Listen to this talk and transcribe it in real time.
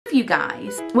of you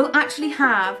guys will actually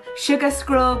have sugar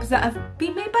scrubs that have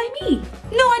been made by me.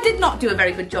 No, I did not do a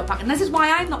very good job packing. This is why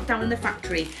I'm not down in the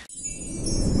factory.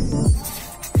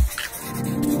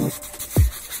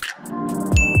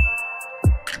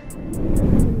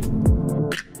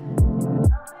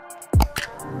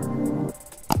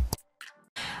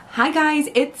 Hi guys,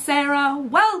 it's Sarah.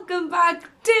 Welcome back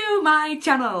to my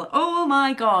channel. Oh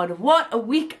my god, what a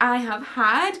week I have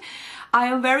had. I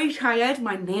am very tired,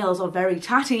 my nails are very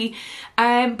tatty,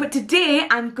 but today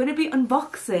I'm going to be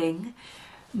unboxing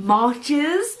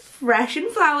March's Fresh and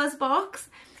Flowers box.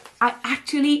 I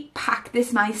actually packed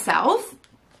this myself,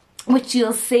 which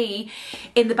you'll see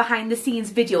in the behind the scenes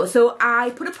video. So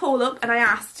I put a poll up and I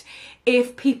asked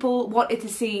if people wanted to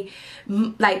see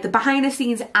like the behind the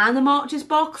scenes and the March's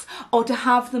box, or to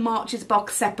have the March's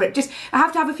box separate. Just, I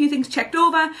have to have a few things checked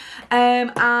over,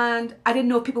 and I didn't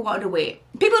know if people wanted to wait.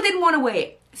 People didn't want to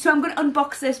wait, so I'm going to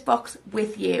unbox this box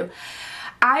with you.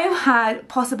 I have had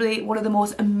possibly one of the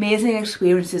most amazing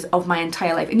experiences of my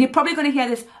entire life, and you're probably going to hear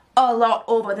this a lot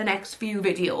over the next few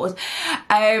videos.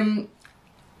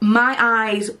 My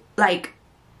eyes, like,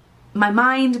 my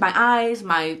mind, my eyes,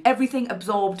 my everything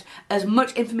absorbed as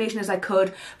much information as I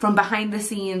could from behind the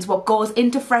scenes, what goes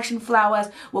into Fresh and Flowers,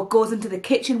 what goes into the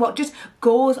kitchen, what just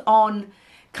goes on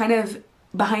kind of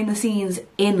behind the scenes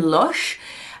in Lush.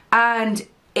 And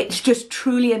it's just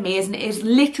truly amazing. It is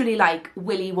literally like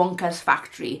Willy Wonka's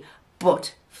factory,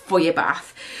 but for your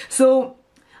bath. So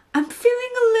I'm feeling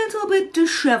a little bit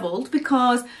dishevelled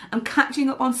because I'm catching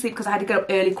up on sleep because I had to get up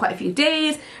early quite a few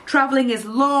days. Travelling is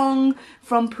long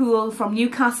from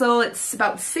Newcastle. It's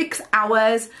about 6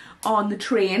 hours on the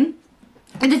train.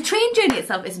 And the train journey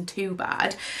itself isn't too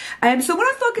bad. So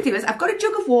what I thought I could do is, I've got a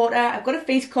jug of water, I've got a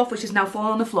face cloth which is now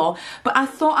fallen on the floor, but I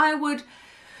thought I would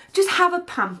just have a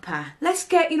pamper. Let's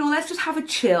get, let's just have a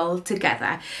chill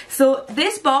together. So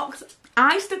this box,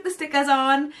 I stuck the stickers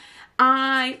on.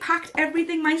 I packed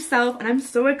everything myself and I'm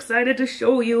so excited to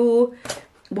show you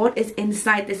what is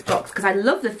inside this box because I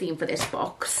love the theme for this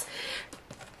box.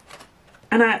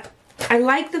 And I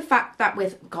like the fact that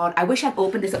God, I wish I'd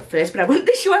opened this up first, but I wanted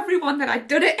to show everyone that I'd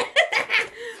done it.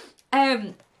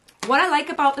 What I like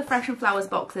about the Fresh and Flowers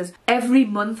boxes, every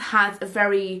month has a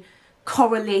very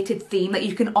correlated theme that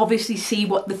you can obviously see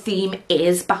what the theme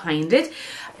is behind it,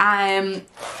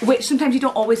 which sometimes you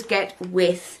don't always get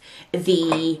with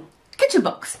the kitchen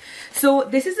box. So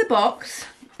this is the box.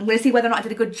 I'm going to see whether or not I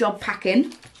did a good job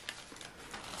packing.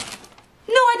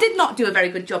 No, I did not do a very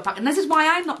good job packing. This is why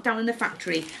I'm not down in the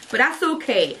factory, but that's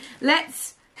okay.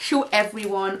 Let's show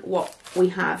everyone what we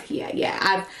have here.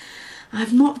 Yeah,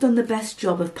 I've not done the best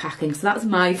job of packing, so that's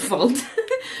my fault.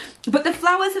 But the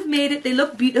flowers have made it. They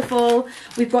look beautiful.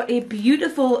 We've got a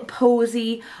beautiful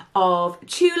posy of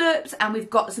tulips, and we've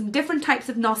got some different types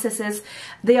of narcissus.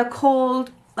 They are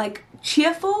called like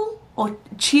cheerful or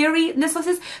cheery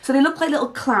narcissus, so they look like little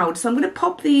clouds. So I'm going to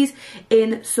pop these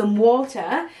in some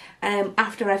water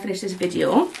after I finish this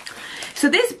video. So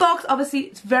this box, obviously,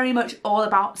 it's very much all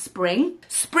about spring.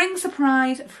 Spring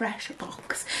surprise fresh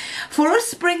box. For us,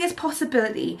 spring is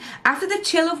possibility. After the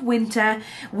chill of winter,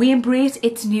 we embrace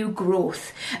its new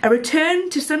growth. A return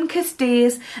to sun-kissed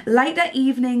days, lighter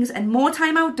evenings, and more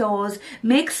time outdoors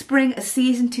makes spring a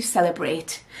season to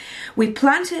celebrate. We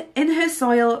plant in her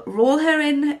soil, roll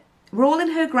in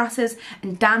her grasses,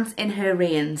 and dance in her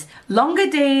rains. Longer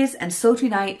days and sultry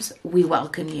nights, we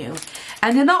welcome you.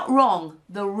 And you're not wrong,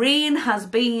 the rain has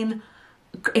been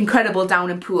incredible down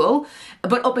in Poole,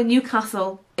 but up in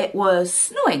Newcastle it was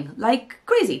snowing like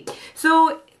crazy.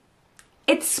 So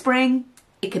it's spring,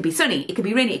 it could be sunny, it could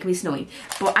be rainy, it could be snowy,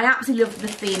 but I absolutely love the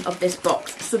theme of this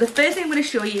box. So the first thing I'm going to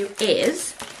show you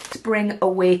is Spring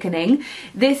Awakening.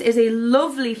 This is a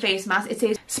lovely face mask. It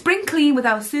says spring clean with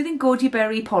our soothing goji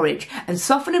berry porridge and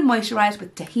soften and moisturise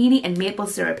with tahini and maple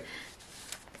syrup.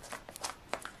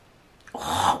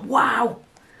 Oh wow,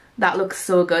 that looks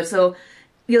so good. So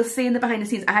you'll see in the behind the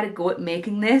scenes I had a go at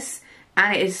making this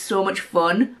and it is so much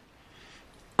fun.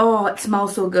 Oh, it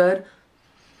smells so good.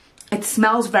 It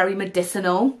smells very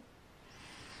medicinal,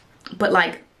 but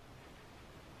like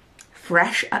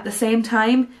fresh at the same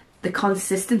time. The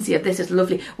consistency of this is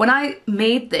lovely. When I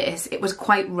made this, it was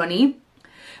quite runny,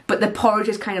 but the porridge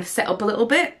is kind of set up a little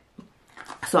bit.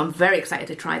 So I'm very excited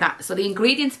to try that. So the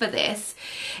ingredients for this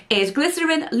is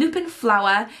glycerin, lupin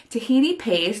flour, tahini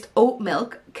paste, oat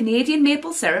milk, Canadian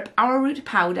maple syrup, arrowroot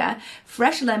powder,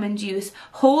 fresh lemon juice,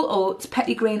 whole oats,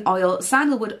 petitgrain oil,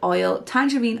 sandalwood oil,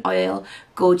 tangerine oil,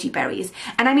 goji berries.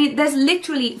 And I mean, there's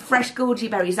literally fresh goji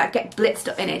berries that get blitzed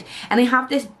up in it. And they have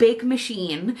this big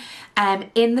machine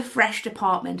in the fresh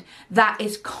department that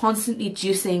is constantly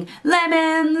juicing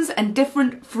lemons and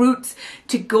different fruits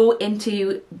to go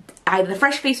into either the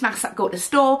fresh face masks that go to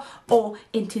store or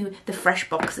into the fresh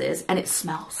boxes. And it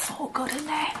smells so good in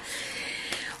there.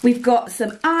 We've got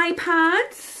some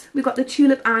iPads. We've got the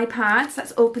tulip iPads.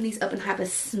 Let's open these up and have a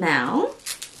smell.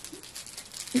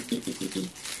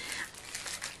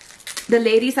 The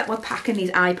ladies that were packing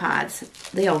these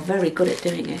iPads, they are very good at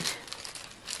doing it.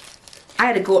 I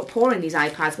had a go at pouring these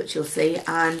iPads, which you'll see,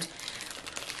 and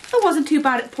I wasn't too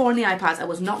bad at pouring the iPads. I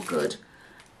was not good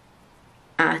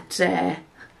at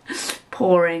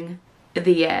pouring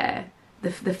the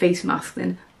face mask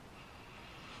in.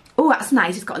 Oh, that's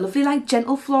nice. It's got a lovely, like,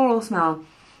 gentle floral smell.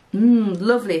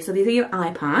 Lovely. So these are your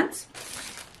iPads.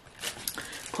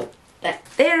 Put that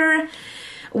there.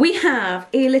 We have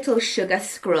a little sugar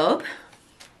scrub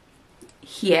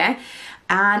here,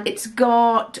 and it's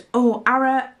got, oh,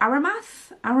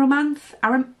 Aramanth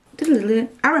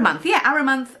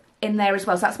in there as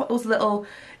well. So that's what those little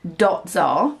dots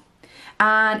are.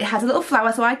 And it has a little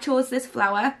flower, so I chose this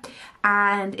flower,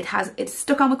 and it's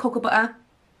stuck on with cocoa butter,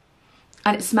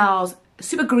 and it smells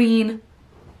super green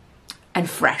and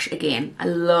fresh again. I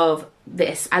love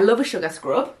this. I love a sugar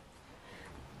scrub.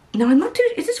 Now, I'm not too,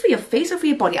 is this for your face or for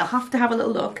your body? I'll have to have a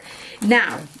little look.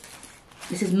 Now,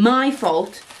 this is my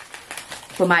fault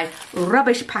for my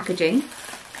rubbish packaging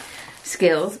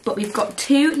skills, but we've got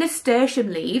 2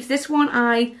 nasturtium leaves. This one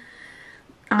I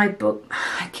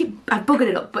buggered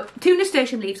it up, but 2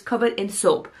 nasturtium leaves covered in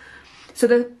soap. So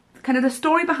the kind of the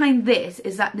story behind this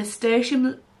is that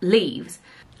nasturtium leaves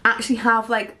actually have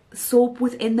like soap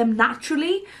within them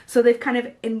naturally, so they've kind of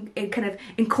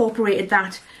incorporated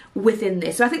that within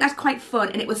this. So I think that's quite fun,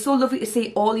 and it was so lovely to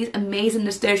see all these amazing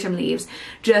nasturtium leaves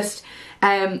just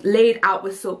laid out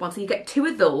with soap on. So you get 2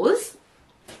 of those.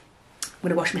 I'm going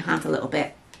to wash my hands a little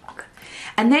bit.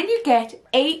 And then you get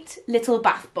 8 little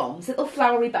bath bombs, little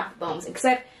flowery bath bombs,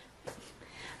 except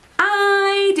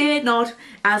I did not,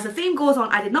 as the theme goes on,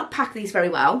 I did not pack these very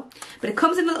well, but it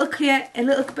comes in a little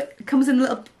it comes in a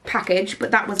little package,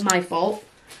 but that was my fault.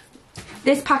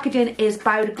 This packaging is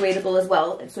biodegradable as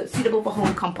well, so it's suitable for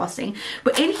home composting.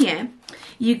 But in here,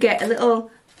 you get a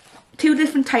little 2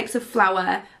 different types of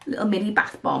flower, little mini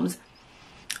bath bombs.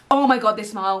 Oh my god, they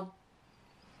smell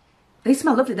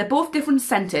lovely. They're both different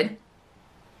scented.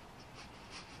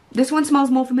 This one smells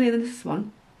more familiar than this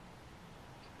one.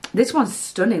 This one's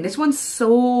stunning. This one's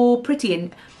so pretty,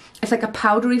 and it's like a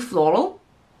powdery floral,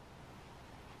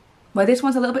 where this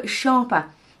one's a little bit sharper.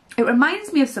 It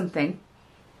reminds me of something,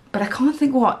 but I can't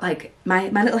think what, like my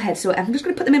little head. So I'm just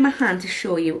going to put them in my hand to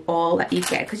show you all that you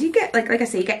get, because you get, like I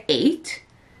say, you get 8.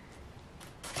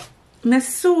 And they're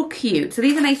so cute. So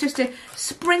these are nice just to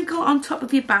sprinkle on top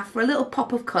of your bath for a little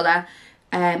pop of colour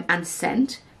and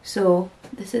scent. So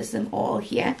this is them all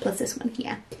here, plus this one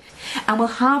here. And we'll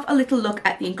have a little look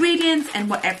at the ingredients and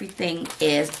what everything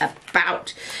is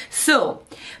about. So,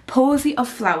 posy of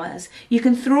flowers. You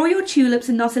can throw your tulips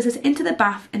and narcissus into the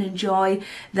bath and enjoy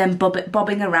them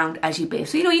bobbing around as you bathe.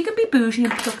 So, you know, you can be bougie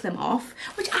and pluck them off,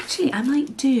 which actually I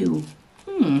might do.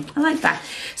 I like that.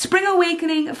 Spring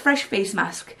Awakening Fresh Face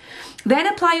Mask. Then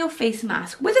apply your face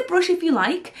mask with a brush if you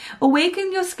like.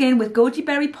 Awaken your skin with goji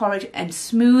berry porridge and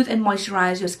smooth and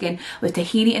moisturize your skin with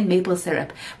tahini and maple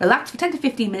syrup. Relax for 10 to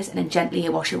 15 minutes and then gently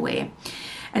wash away.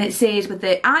 And it says, with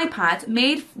the iPads,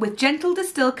 made with gentle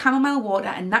distilled chamomile water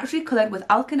and naturally coloured with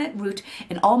alkanet root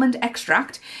and almond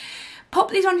extract. Pop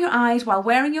these on your eyes while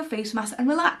wearing your face mask and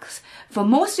relax. For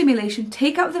more stimulation,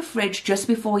 take out the fridge just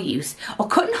before use, or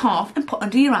cut in half and put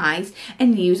under your eyes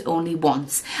and use only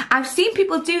once. I've seen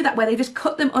people do that, where they just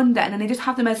cut them under and then they just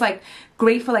have them as like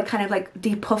great for like kind of like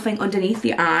depuffing underneath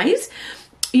the eyes.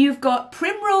 You've got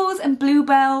Primrose and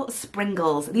Bluebell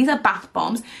Sprinkles. These are bath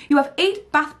bombs. You have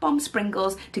 8 bath bomb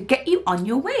sprinkles to get you on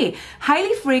your way.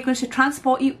 Highly fragrant to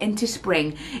transport you into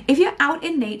spring. If you're out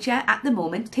in nature at the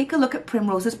moment, take a look at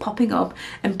primroses popping up,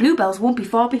 and bluebells won't be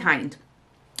far behind.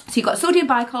 So you've got sodium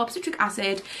bicarb, citric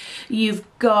acid, you've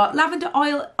got lavender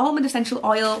oil, almond essential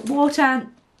oil, water.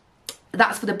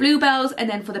 That's for the bluebells. And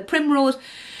then for the primrose,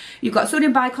 you've got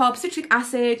sodium bicarb, citric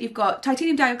acid, you've got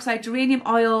titanium dioxide, geranium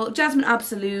oil, jasmine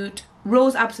absolute,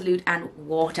 rose absolute, and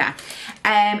water.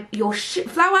 Your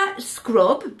flower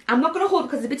scrub, I'm not going to hold it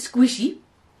because it's a bit squishy,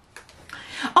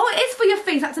 Oh, it is for your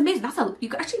face. That's amazing. That's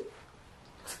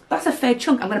a fair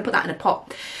chunk. I'm going to put that in a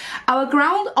pot. Our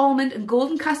ground almond and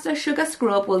golden castor sugar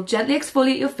scrub will gently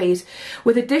exfoliate your face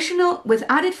with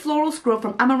added floral scrub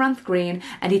from amaranth grain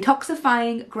and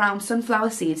detoxifying ground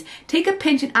sunflower seeds. Take a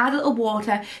pinch and add a little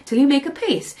water till you make a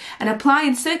paste and apply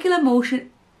in circular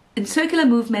movement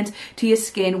to your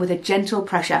skin with a gentle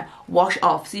pressure. Wash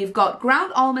off. So you've got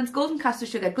ground almonds, golden castor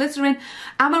sugar, glycerin,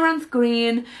 amaranth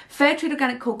green, fair trade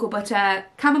organic cocoa butter,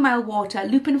 chamomile water,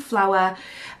 lupin flower,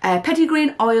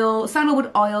 petitgrain oil,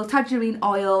 sandalwood oil, tangerine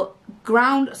oil,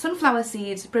 ground sunflower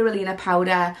seeds, spirulina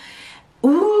powder.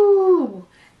 Ooh,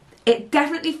 it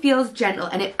definitely feels gentle,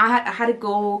 and I had to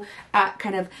go at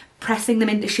kind of pressing them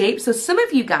into shape. So some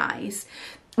of you guys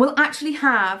will actually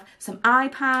have some eye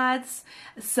pads,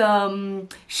 some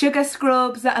sugar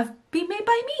scrubs that have been made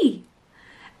by me,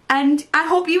 and I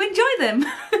hope you enjoy them.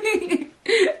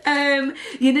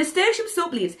 Your nasturtium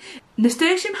soap leaves.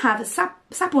 Nasturtium have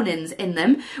saponins in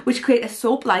them, which create a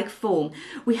soap-like foam.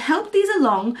 We help these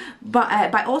along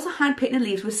by also hand-picking the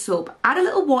leaves with soap. Add a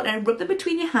little water and rub them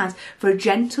between your hands for a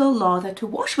gentle lather to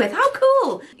wash with. How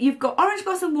cool! You've got orange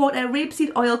blossom water,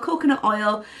 rapeseed oil, coconut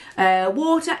oil,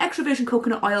 water, extra virgin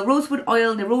coconut oil, rosewood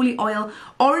oil, neroli oil,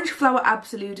 orange flower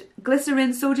absolute,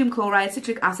 glycerin, sodium chloride,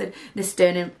 citric acid,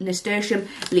 nasturtium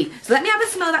leaf. So let me have a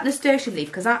smell of that nasturtium leaf,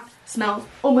 because that smells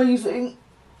amazing.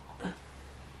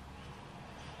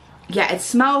 Yeah, it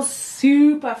smells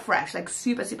super fresh, like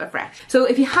super, super fresh. So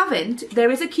if you haven't,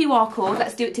 there is a QR code,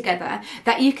 let's do it together,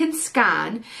 that you can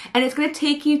scan, and it's going to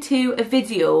take you to a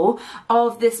video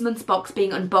of this month's box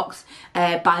being unboxed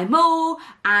by Mo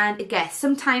and a guest.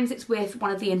 Sometimes it's with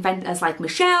one of the inventors like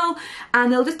Michelle,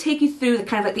 and they'll just take you through the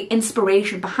kind of like the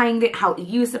inspiration behind it, how to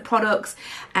use the products.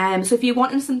 So if you're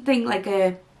wanting something like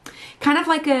a, kind of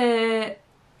like a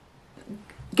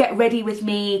get ready with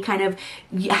me, kind of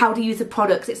how to use the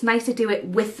products, it's nice to do it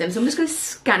with them. So I'm just going to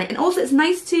scan it, and also it's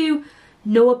nice to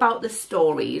know about the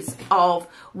stories of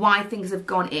why things have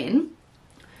gone in.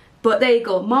 But there you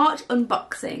go, March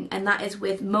unboxing, and that is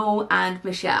with Mo and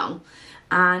Michelle,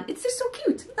 and it's just so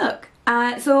cute. Look,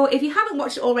 so if you haven't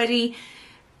watched it already,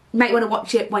 you might want to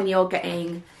watch it when you're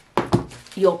getting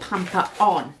your pamper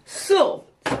on. So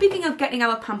speaking of getting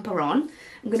our pamper on,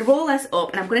 I'm going to roll this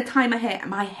up and I'm going to tie my hair.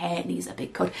 My hair needs a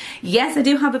big cut. Yes, I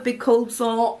do have a big cold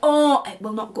sore. Oh, it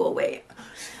will not go away.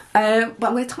 But I'm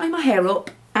going to tie my hair up,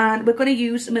 and we're going to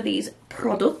use some of these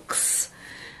products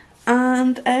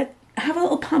and have a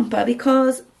little pamper,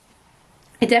 because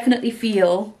I definitely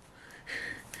feel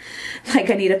like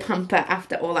I need a pamper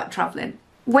after all that travelling.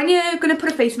 When you're going to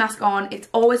put a face mask on, it's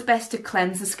always best to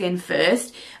cleanse the skin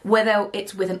first, whether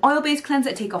it's with an oil-based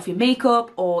cleanser to take off your makeup,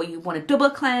 or you want to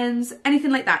double cleanse, anything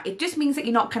like that. It just means that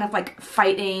you're not kind of like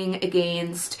fighting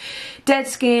against dead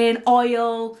skin,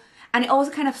 oil, and it also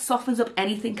kind of softens up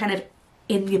anything kind of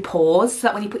in your pores, so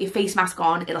that when you put your face mask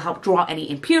on, it'll help draw out any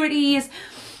impurities.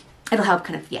 It'll help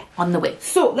kind of, yeah, on the way.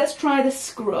 So let's try the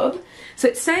scrub. So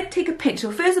it said take a pinch.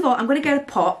 So first of all, I'm going to get a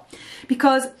pot,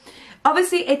 because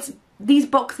obviously these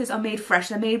boxes are made fresh.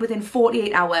 They're made within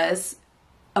 48 hours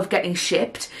of getting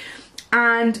shipped.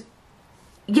 And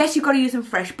yes, you've got to use them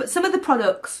fresh, but some of the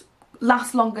products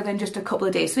last longer than just a couple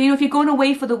of days. So, you know, if you're going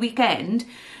away for the weekend,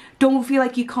 don't feel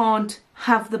like you can't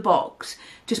have the box.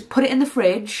 Just put it in the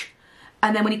fridge,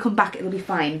 and then when you come back, it'll be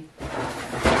fine.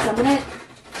 So I'm going to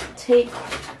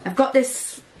I've got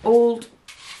this old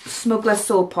Smuggler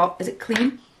soap pot. Is it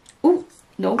clean? Oh,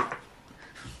 no.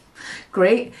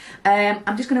 Great.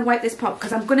 I'm just going to wipe this pot,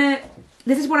 because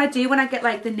this is what I do when I get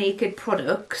like the naked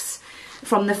products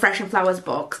from the Fresh and Flowers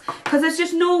box, because there's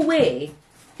just no way,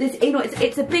 you know,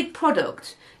 it's a big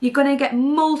product. You're going to get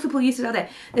multiple uses out there.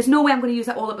 There's no way I'm going to use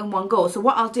that all up in one go. So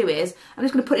what I'll do is, I'm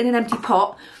just going to put it in an empty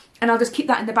pot, and I'll just keep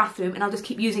that in the bathroom, and I'll just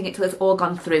keep using it till it's all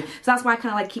gone through. So that's why I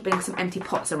kind of like keeping some empty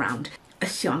pots around.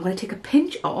 So I'm going to take a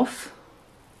pinch off.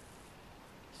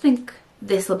 I think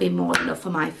this will be more than enough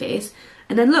for my face.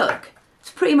 And then look,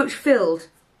 it's pretty much filled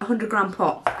a 100-gram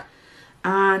pot,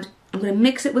 and I'm going to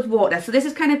mix it with water. So this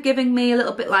is kind of giving me a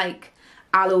little bit like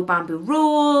aloe bamboo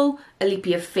roll, a leap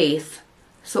of faith,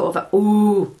 sort of a,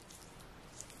 ooh,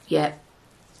 yeah,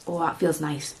 oh, that feels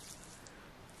nice.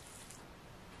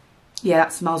 Yeah,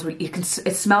 that smells really,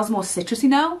 it smells more citrusy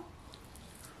now.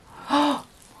 Oh,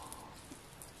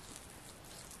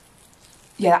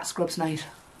 yeah, that scrub's nice,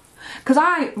 because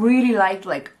I really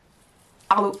like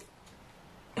aloe.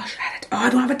 Oh, I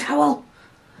don't have a towel.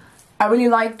 I really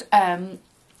liked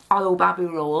aloe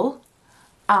bamboo roll,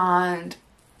 and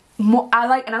I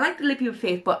like the lippy with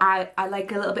faith, but I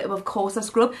like a little bit of a coarser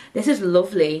scrub. This is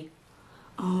lovely.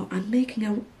 Oh, I'm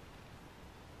making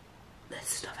this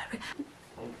stuff everywhere.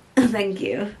 Thank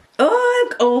you.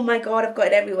 Oh my god, I've got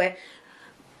it everywhere.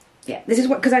 Yeah, this is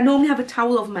what, because I normally have a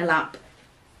towel over my lap.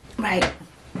 Right.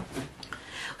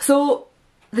 So,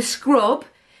 the scrub,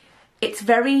 it's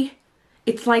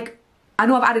like, I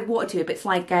know I've added water to it, but it's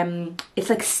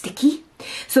like sticky.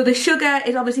 So the sugar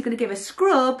is obviously going to give a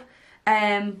scrub,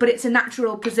 but it's a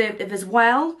natural preservative as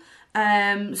well.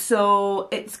 So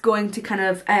it's going to kind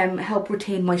of help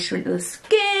retain moisture into the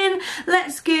skin.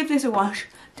 Let's give this a wash.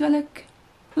 Do I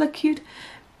look cute?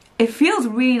 It feels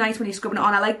really nice when you're scrubbing it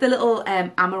on. I like the little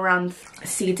amaranth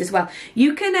seeds as well.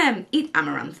 You can eat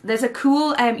amaranth. There's a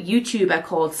cool YouTuber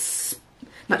called,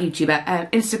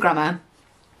 Instagrammer.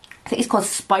 I think he's called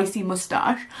Spicy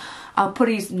Mustache. I'll put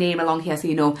his name along here so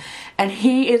you know. And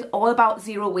he is all about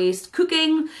zero waste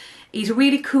cooking. He's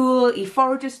really cool. He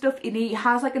forages stuff and he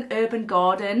has like an urban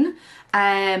garden.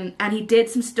 And he did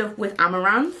some stuff with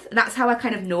amaranth. And that's how I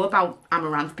kind of know about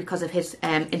amaranth, because of his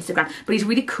Instagram. But he's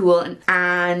really cool.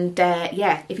 And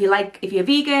yeah, if you're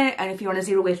vegan and if you're on a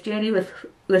zero waste journey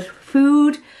with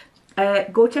food,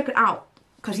 go check it out.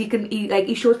 Because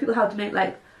he shows people how to make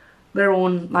like their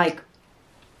own like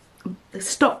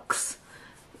stocks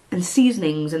and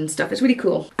seasonings and stuff. It's really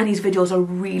cool. And his videos are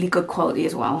really good quality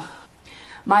as well.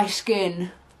 My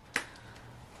skin,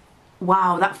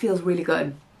 wow, that feels really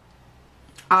good.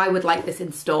 I would like this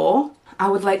in store. I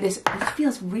would like this. It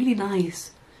feels really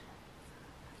nice.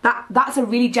 That's a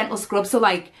really gentle scrub. So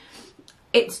like,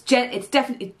 it's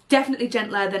definitely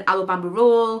gentler than Aloe Bamboo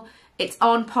Roll. It's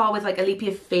on par with like a Leap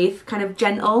of Faith kind of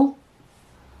gentle.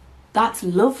 That's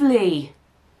lovely.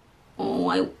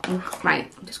 Oh,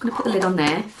 right. I'm just gonna put the lid on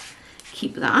there.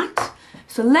 Keep that.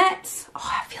 So let's.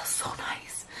 Oh, it feels so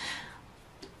nice.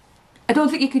 I don't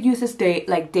think you could use this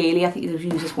daily. I think you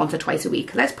could use this once or twice a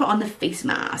week. Let's put on the face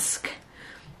mask.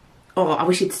 Oh, I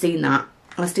wish you'd seen that.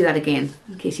 Let's do that again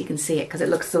in case you can see it, because it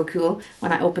looks so cool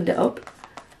when I opened it up.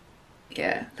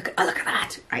 Yeah, look at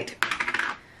that. Right.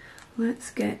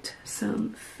 Let's get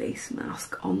some face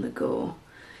mask on the go.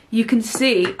 You can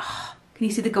see. Oh, can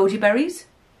you see the goji berries?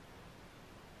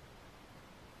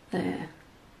 There.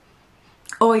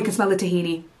 Oh, you can smell the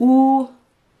tahini. Ooh.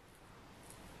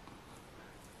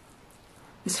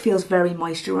 This feels very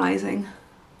moisturising.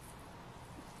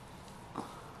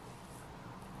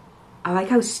 I like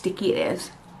how sticky it is.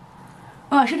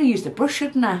 Oh, I should have used a brush,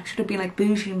 shouldn't I? Should have been like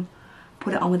bougie and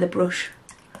put it on with a brush.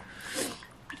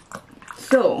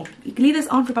 So, you can leave this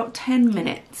on for about 10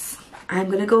 minutes. I'm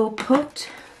going to go put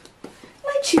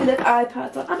my tulip eye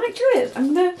pads on. I might do it.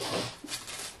 I'm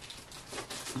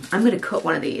going to cut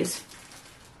one of these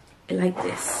like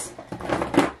this.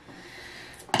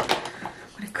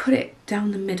 Cut it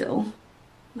down the middle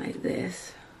like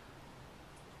this,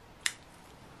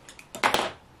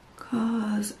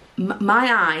 because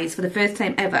my eyes for the first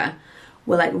time ever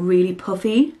were like really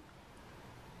puffy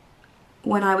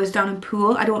when I was down in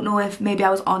pool. I don't know if maybe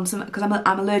I was on some, because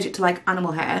I'm allergic to like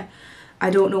animal hair. I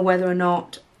don't know whether or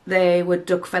not they were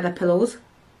duck feather pillows.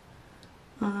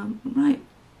 Right,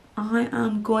 I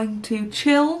am going to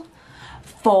chill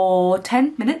for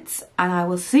 10 minutes and I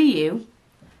will see you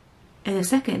in a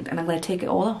second, and I'm going to take it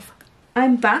all off.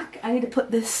 I'm back. I need to put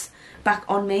this back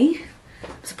on me.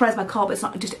 I'm surprised my carpet's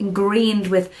not just ingrained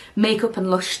with makeup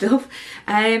and Lush stuff.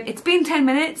 It's been 10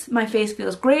 minutes. My face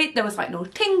feels great. There was like no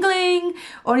tingling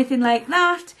or anything like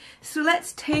that. So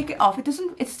let's take it off.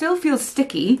 It still feels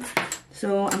sticky.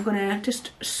 So I'm going to just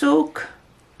soak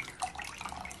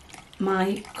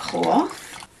my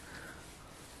cloth.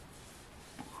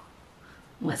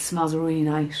 Oh, it smells really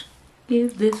nice.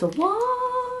 Give this a wash.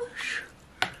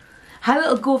 Had a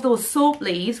little go of those soap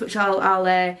leaves, which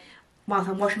I'll whilst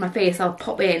I'm washing my face, I'll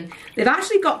pop in. They've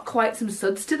actually got quite some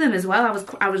suds to them as well.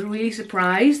 I was really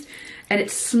surprised, and it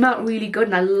smelled really good,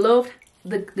 and I loved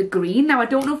the green. Now I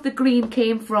don't know if the green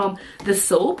came from the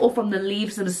soap or from the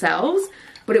leaves themselves,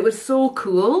 but it was so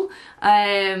cool.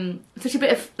 Such a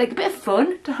bit of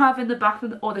fun to have in the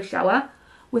bathroom or the shower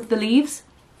with the leaves.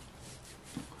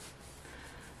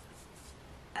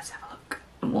 Let's have a look.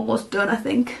 I'm almost done, I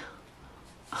think.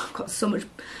 I've got so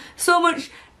much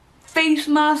face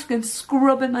mask and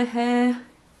scrub in my hair.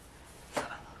 Let's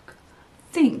have a look.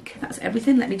 I think that's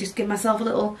everything. Let me just give myself a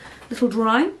little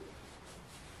dry.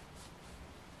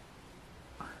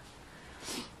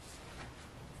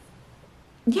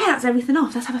 Yeah, that's everything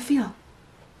off. Let's have a feel.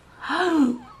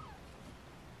 Oh,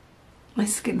 my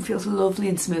skin feels lovely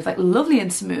and smooth, like lovely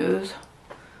and smooth.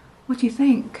 What do you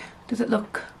think? Does it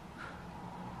look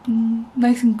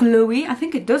nice and glowy? I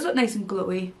think it does look nice and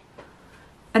glowy.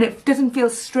 And it doesn't feel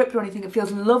stripped or anything. It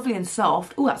feels lovely and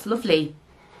soft. Oh, that's lovely.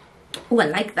 Oh, I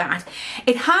like that.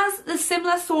 It has the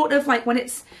similar sort of, like when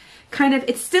it's kind of,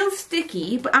 it's still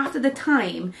sticky, but after the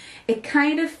time, it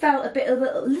kind of felt a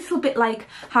little bit like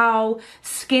how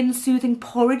skin soothing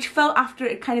porridge felt after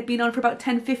it kind of been on for about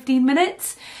 10-15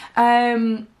 minutes.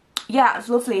 Yeah, it's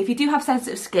lovely. If you do have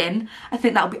sensitive skin, I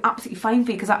think that'll be absolutely fine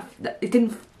for you, because it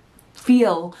didn't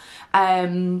feel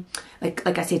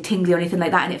like I say tingly or anything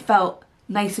like that, and it felt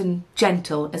nice and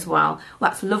gentle as well. Well,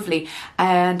 that's lovely.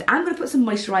 And I'm going to put some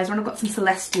moisturiser on. I've got some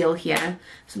Celestial here,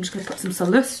 so I'm just going to put some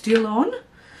Celestial on,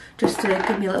 just to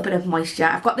give me a little bit of moisture.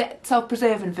 I've got the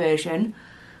self-preserving version,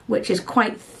 which is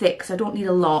quite thick, so I don't need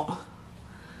a lot.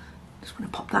 Just going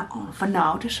to pop that on for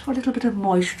now, just for a little bit of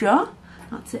moisture.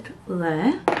 That's it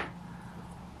there.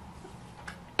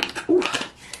 Ooh,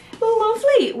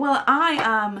 lovely. Well, I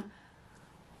am...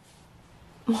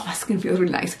 Oh, my skin feels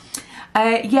really nice.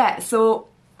 Yeah, so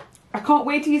I can't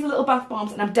wait to use the little bath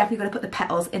bombs, and I'm definitely going to put the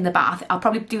petals in the bath. I'll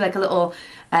probably do like a little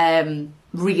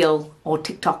reel or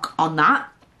TikTok on that.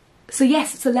 So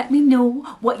yes, so let me know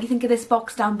what you think of this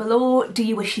box down below. Do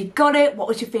you wish you got it? What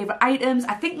was your favourite items?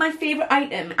 I think my favourite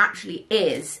item actually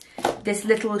is this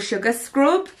little sugar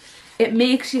scrub. It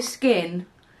makes your skin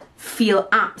feel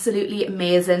absolutely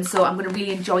amazing, so I'm going to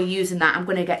really enjoy using that. I'm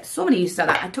going to get so many uses out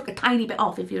of that. I took a tiny bit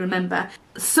off, if you remember.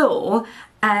 So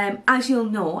as you'll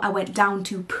know, I went down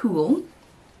to Pool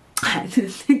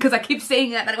because I keep saying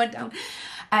that I went down,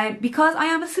 because I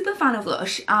am a super fan of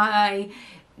Lush. I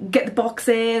get the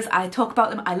boxes, I talk about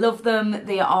them, I love them,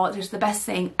 they are just the best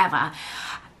thing ever.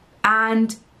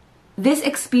 And this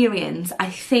experience, I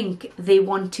think they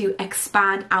want to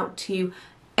expand out to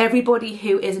everybody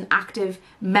who is an active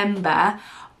member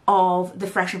of the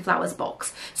Fresh and Flowers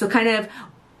box. So kind of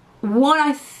what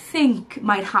I think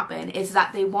might happen is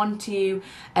that they want to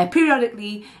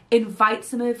periodically invite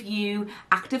some of you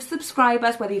active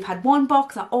subscribers, whether you've had one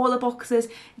box or all the boxes,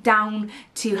 down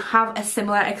to have a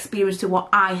similar experience to what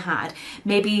I had.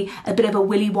 Maybe a bit of a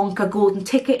Willy Wonka golden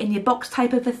ticket in your box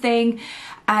type of a thing.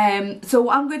 So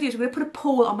what I'm going to do is I'm going to put a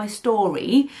poll on my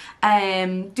story,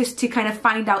 just to kind of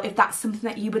find out if that's something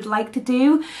that you would like to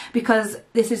do, because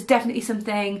this is definitely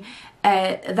something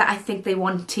that I think they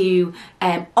want to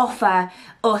offer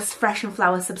us Fresh and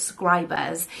Flower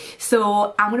subscribers.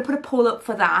 So I'm going to put a poll up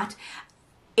for that.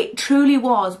 It truly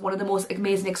was one of the most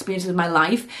amazing experiences of my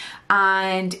life,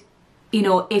 and you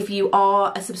know, if you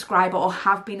are a subscriber or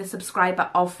have been a subscriber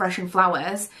of Fresh and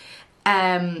Flowers,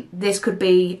 this could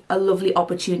be a lovely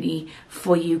opportunity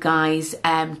for you guys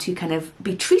to kind of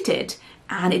be treated,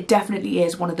 and it definitely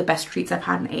is one of the best treats I've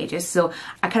had in ages. So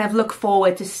I kind of look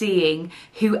forward to seeing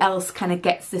who else kind of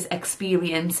gets this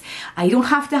experience. You don't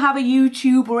have to have a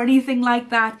YouTube or anything like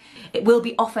that. It will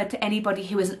be offered to anybody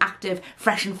who is an active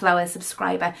Fresh and Flower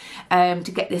subscriber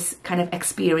to get this kind of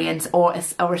experience, or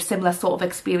a similar sort of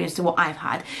experience to what I've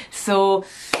had. So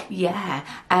yeah,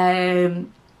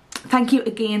 thank you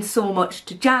again so much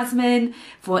to Jasmine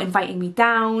for inviting me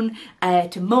down,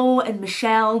 to Mo and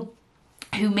Michelle,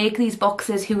 who make these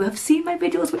boxes, who have seen my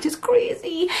videos, which is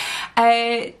crazy,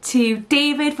 to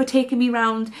David for taking me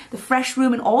around the Fresh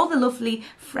room, and all the lovely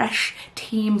Fresh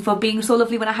team for being so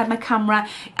lovely when I had my camera.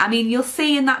 I mean, you'll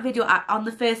see in that video on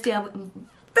the first day I'm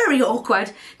very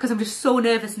awkward because I'm just so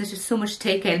nervous and there's just so much to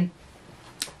take in.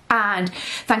 And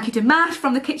thank you to Matt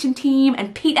from the kitchen team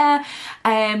and Peter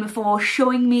for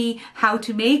showing me how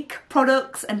to make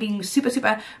products and being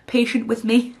super patient with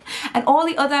me, and all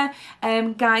the other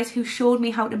guys who showed me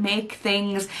how to make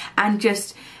things, and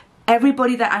just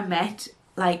everybody that I met.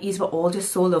 Like, these were all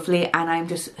just so lovely, and I'm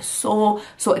just so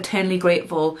eternally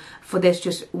grateful for this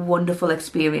just wonderful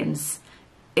experience.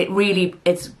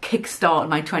 It's kickstarted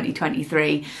my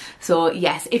 2023. So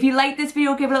yes, if you liked this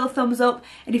video, give it a little thumbs up,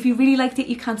 and if you really liked it,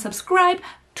 you can subscribe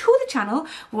to the channel.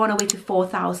 We're on our way to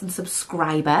 4,000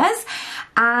 subscribers.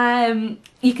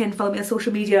 You can follow me on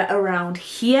social media around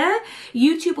here.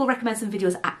 YouTube will recommend some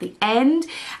videos at the end,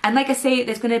 and like I say,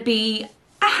 there's going to be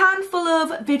a handful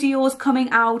of videos coming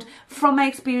out from my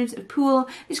experience at Pool.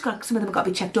 Some of them have got to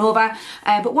be checked over,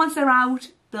 but once they're out,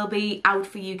 they'll be out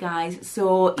for you guys.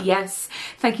 So yes,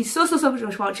 thank you so much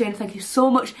for watching. Thank you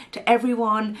so much to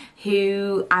everyone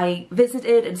who I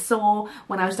visited and saw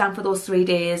when I was down for those 3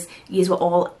 days. Yous were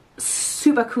all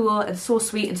super cool and so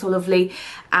sweet and so lovely,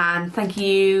 and thank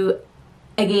you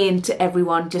again to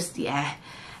everyone. Just yeah.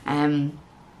 And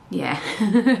yeah,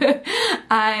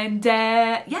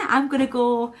 I'm gonna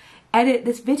go edit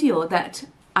this video that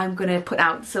I'm gonna put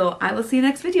out, so I will see you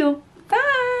next video.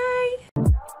 Bye.